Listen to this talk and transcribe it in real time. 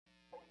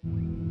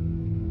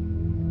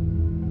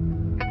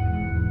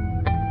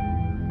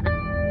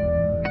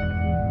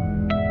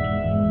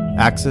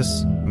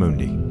Axis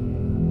Mundi.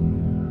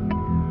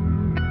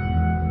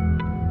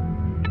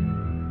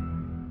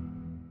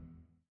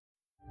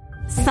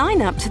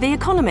 Sign up to The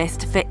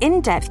Economist for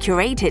in-depth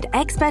curated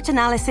expert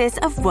analysis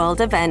of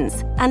world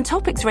events and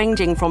topics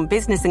ranging from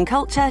business and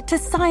culture to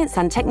science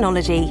and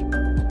technology.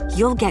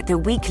 You'll get the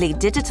weekly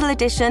digital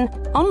edition,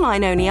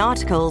 online-only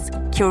articles,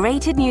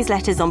 curated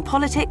newsletters on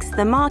politics,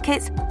 the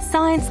markets,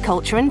 science,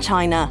 culture and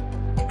China,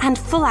 and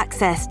full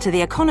access to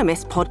The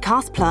Economist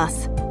Podcast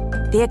Plus.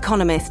 The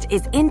Economist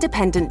is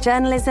independent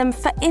journalism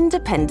for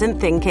independent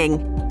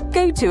thinking.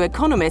 Go to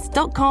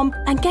economist.com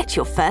and get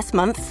your first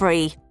month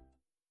free.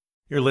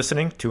 You're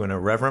listening to an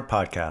Irreverent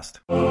podcast.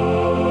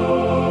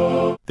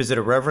 Visit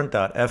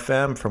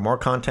irreverent.fm for more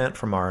content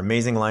from our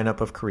amazing lineup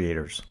of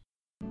creators.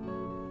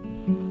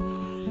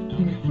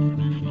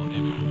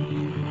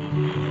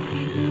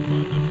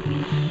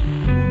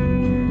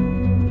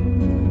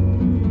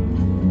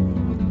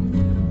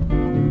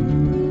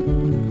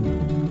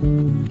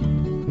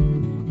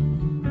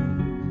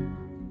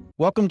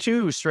 Welcome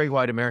to Straight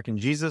White American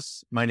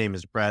Jesus. My name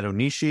is Brad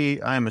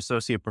Onishi. I am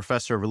Associate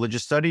Professor of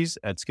Religious Studies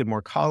at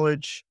Skidmore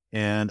College,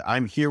 and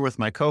I'm here with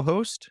my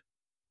co-host,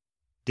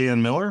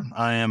 Dan Miller.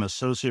 I am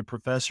Associate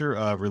Professor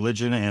of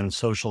Religion and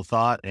Social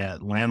Thought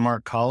at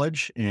Landmark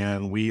College,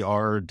 and we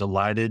are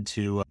delighted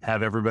to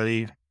have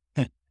everybody,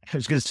 I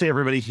was going to say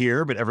everybody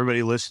here, but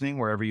everybody listening,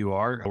 wherever you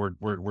are,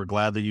 we're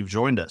glad that you've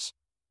joined us.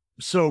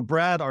 So,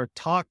 Brad, our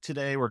talk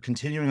today, we're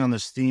continuing on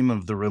this theme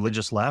of the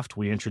religious left.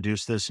 We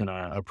introduced this in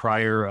a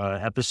prior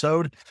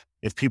episode.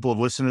 If people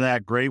have listened to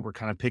that, great. We're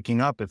kind of picking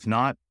up. If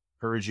not,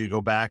 encourage you to go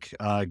back,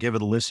 give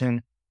it a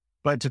listen.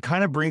 But to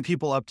kind of bring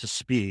people up to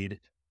speed,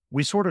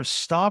 we sort of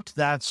stopped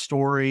that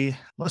story,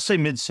 let's say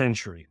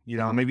mid-century,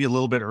 maybe a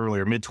little bit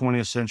earlier,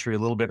 mid-20th century, a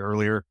little bit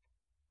earlier.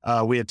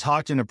 We had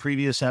talked in a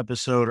previous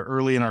episode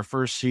early in our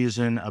first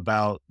season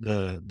about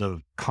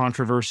the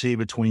controversy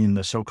between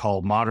the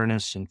so-called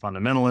modernists and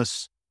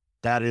fundamentalists.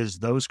 That is,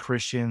 those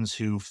Christians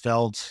who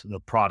felt, the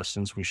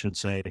Protestants, we should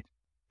say,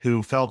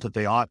 who felt that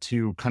they ought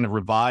to kind of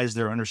revise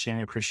their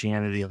understanding of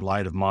Christianity in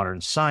light of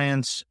modern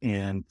science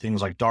and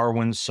things like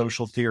Darwin's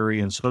social theory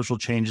and social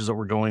changes that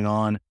were going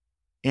on.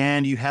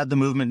 And you had the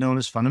movement known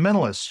as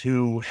fundamentalists,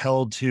 who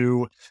held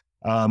to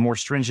more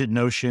stringent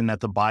notion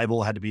that the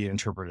Bible had to be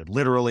interpreted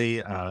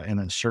literally, and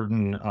that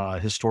certain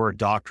historic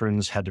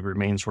doctrines had to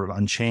remain sort of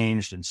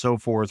unchanged and so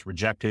forth,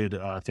 rejected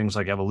things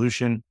like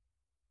evolution.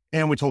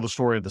 And we told the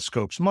story of the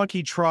Scopes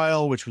Monkey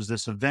trial, which was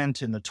this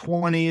event in the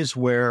 1920s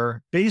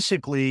where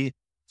basically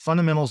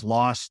fundamentals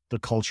lost the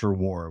culture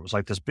war. It was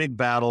like this big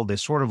battle. They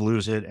sort of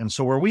lose it. And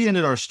so where we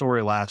ended our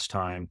story last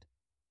time,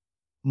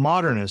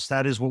 modernists,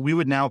 that is what we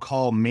would now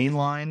call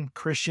mainline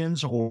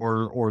Christians,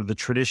 or the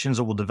traditions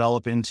that will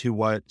develop into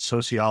what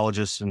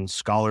sociologists and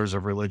scholars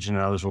of religion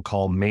and others will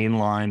call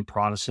mainline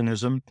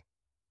Protestantism.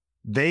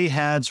 They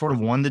had sort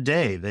of won the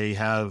day.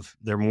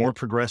 They're more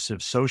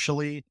progressive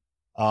socially.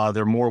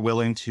 They're more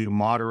willing to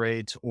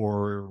moderate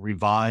or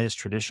revise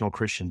traditional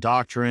Christian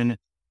doctrine.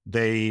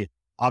 They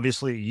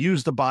obviously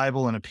use the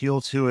Bible and appeal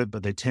to it,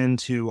 but they tend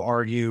to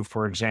argue,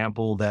 for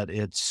example, that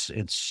its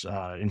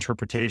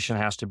interpretation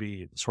has to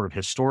be sort of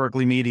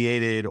historically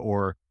mediated,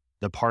 or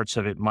the parts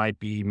of it might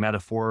be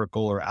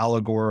metaphorical or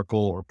allegorical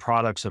or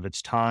products of its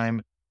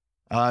time.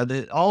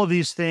 All of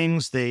these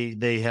things,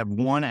 they have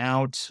won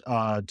out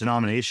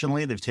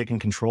denominationally. They've taken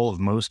control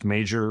of most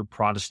major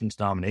Protestant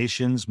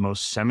denominations.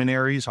 Most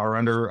seminaries are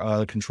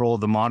under control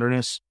of the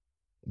modernists.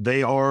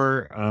 They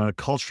are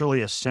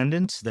culturally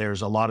ascendant.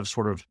 There's a lot of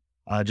sort of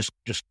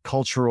just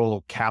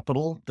cultural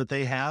capital that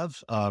they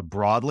have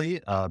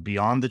broadly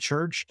beyond the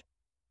church.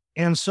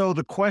 And so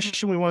the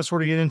question we want to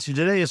sort of get into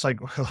today is like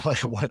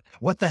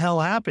what the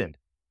hell happened?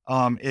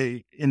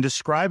 In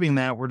describing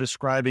that, we're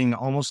describing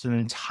almost an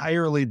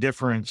entirely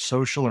different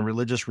social and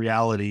religious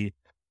reality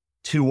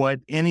to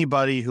what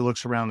anybody who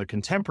looks around the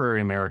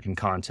contemporary American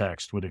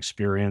context would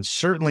experience.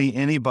 Certainly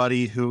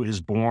anybody who is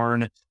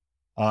born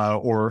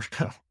or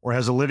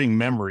has a living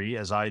memory,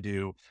 as I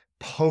do,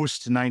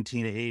 post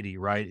 1980,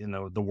 right, in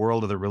the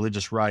world of the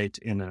religious right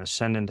in an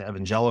ascendant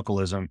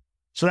evangelicalism.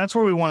 So that's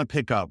where we want to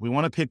pick up. We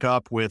want to pick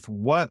up with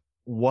what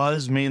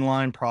was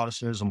mainline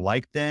Protestantism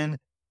like then,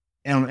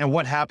 and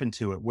what happened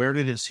to it. Where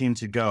did it seem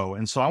to go?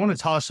 And so I want to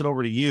toss it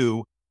over to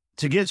you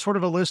to get sort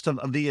of a list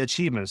of the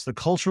achievements, the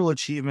cultural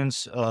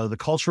achievements, the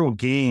cultural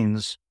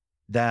gains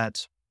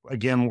that,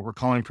 again, what we're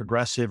calling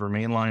progressive or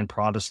mainline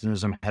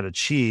Protestantism had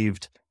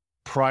achieved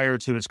prior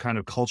to its kind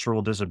of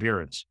cultural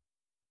disappearance.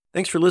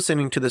 Thanks for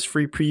listening to this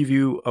free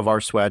preview of our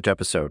Swag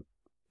episode.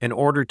 In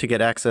order to get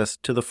access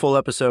to the full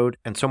episode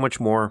and so much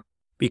more,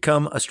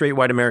 become a Straight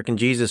White American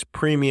Jesus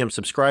premium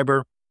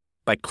subscriber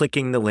by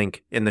clicking the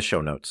link in the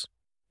show notes.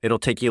 It'll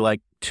take you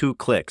like 2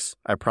 clicks,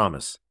 I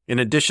promise. In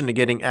addition to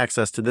getting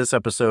access to this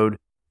episode,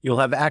 you'll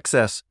have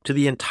access to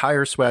the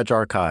entire Swag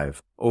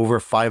archive, over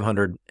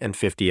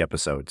 550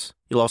 episodes.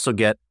 You'll also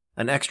get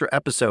an extra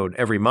episode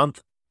every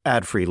month,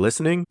 ad-free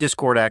listening,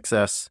 Discord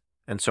access,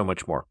 and so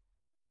much more.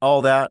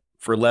 All that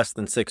for less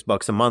than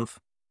 $6 a month,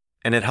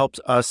 and it helps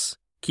us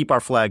keep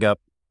our flag up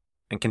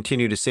and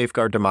continue to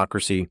safeguard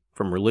democracy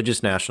from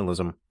religious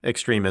nationalism,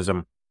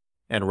 extremism,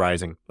 and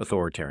rising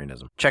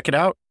authoritarianism. Check it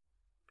out.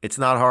 It's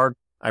not hard,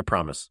 I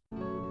promise.